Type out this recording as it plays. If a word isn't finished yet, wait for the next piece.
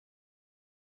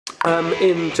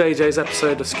In JJ's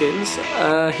episode of Skins,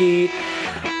 he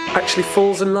actually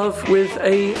falls in love with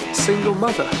a single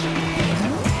mother.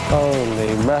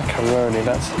 Holy macaroni,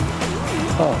 that's...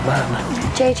 Oh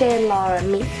man. JJ and Laura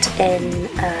meet in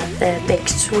the big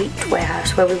sweet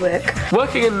warehouse where we work.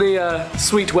 Working in the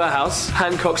sweet warehouse,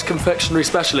 Hancock's confectionery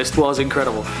specialist was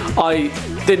incredible. I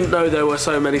didn't know there were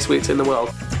so many sweets in the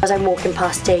world. As I'm walking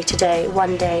past day to day,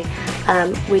 one day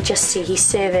we just see he's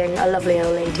serving a lovely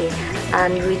old lady,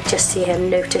 and we just see him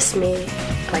notice me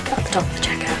like at the top of the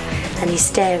checkout, and he's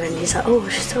staring. He's like, "Oh,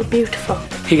 she's so beautiful."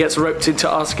 He gets roped into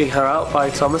asking her out by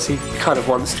Thomas. He kind of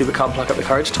wants to, but can't pluck up the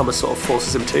courage. Thomas sort of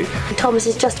forces him to. Thomas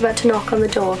is just about to knock on the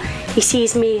door. He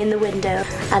sees me in the window,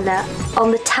 and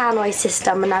on the tannoy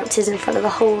system announces in front of the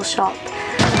whole shop.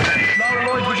 Laura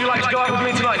Lloyd, would you like to go out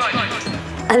with me tonight?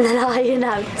 And then I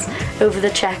announce over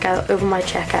my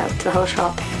checkout to the whole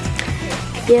shop.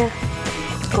 Yeah,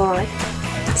 alright.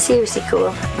 Seriously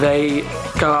cool. They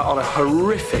go out on a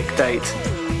horrific date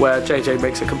where JJ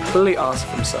makes a complete ass of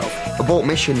himself. Abort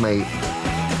mission, mate.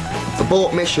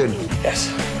 Abort mission. Yes,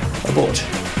 abort.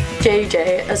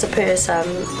 JJ, as a person,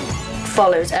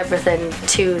 follows everything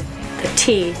to the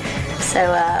T.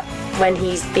 So when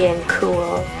he's being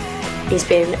cool, he's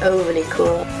being overly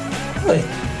cool. Hey,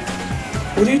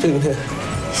 what are you doing here?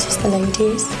 It's just the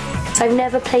ladies. So I've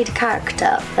never played a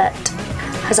character that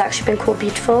has actually been called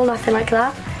beautiful, nothing like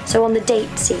that. So on the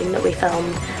date scene that we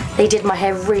filmed, they did my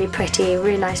hair really pretty,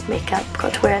 really nice makeup,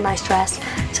 got to wear a nice dress.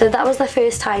 So that was the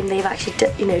first time they've actually,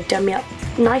 done me up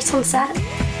nice on set.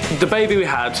 The baby we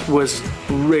had was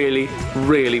really,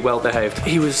 really well behaved.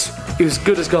 He was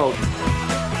good as gold.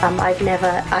 I've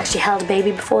never actually held a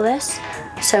baby before this,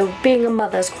 so being a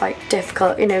mother's quite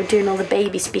difficult, doing all the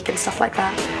baby speak and stuff like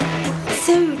that.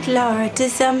 So, Laura,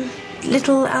 does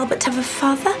little Albert have a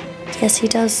father? Yes, he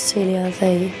does, Celia.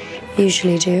 They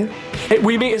usually do.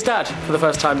 We meet his dad for the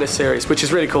first time this series, which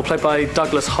is really cool, played by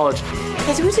Douglas Hodge.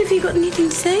 Edward, have you got anything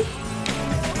to say?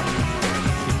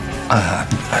 I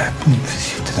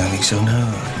don't think so,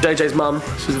 no. JJ's mum,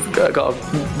 she's got a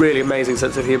really amazing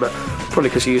sense of humour, probably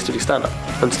because she used to do stand-up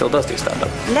and still does do stand-up.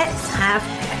 Let's have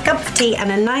a cup of tea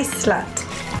and a nice slut.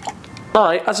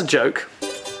 As a joke,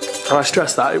 and I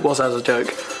stress that, it was as a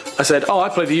joke, I said, I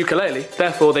play the ukulele,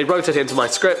 therefore they wrote it into my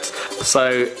script, so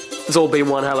it's all been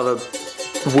one hell of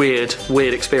a weird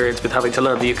experience with having to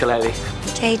learn the ukulele.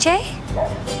 JJ?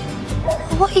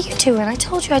 What are you doing? I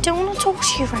told you I don't want to talk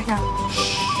to you right now.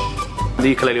 The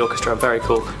ukulele orchestra are very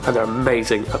cool, and they're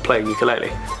amazing at playing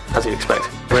ukulele, as you'd expect.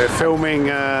 We're filming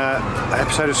an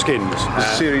episode of Skins.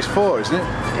 Series 4, isn't it?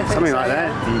 Something like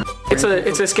that. It's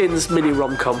a Skins mini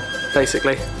rom-com,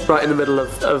 basically, right in the middle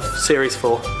of Series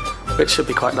 4, which should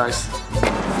be quite nice.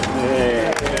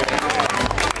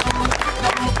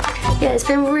 Yeah, it's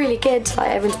been really good.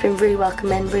 Everyone's been really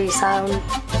welcoming, really sound.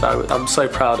 I'm so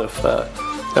proud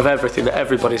of everything that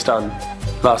everybody's done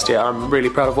last year. I'm really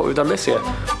proud of what we've done this year.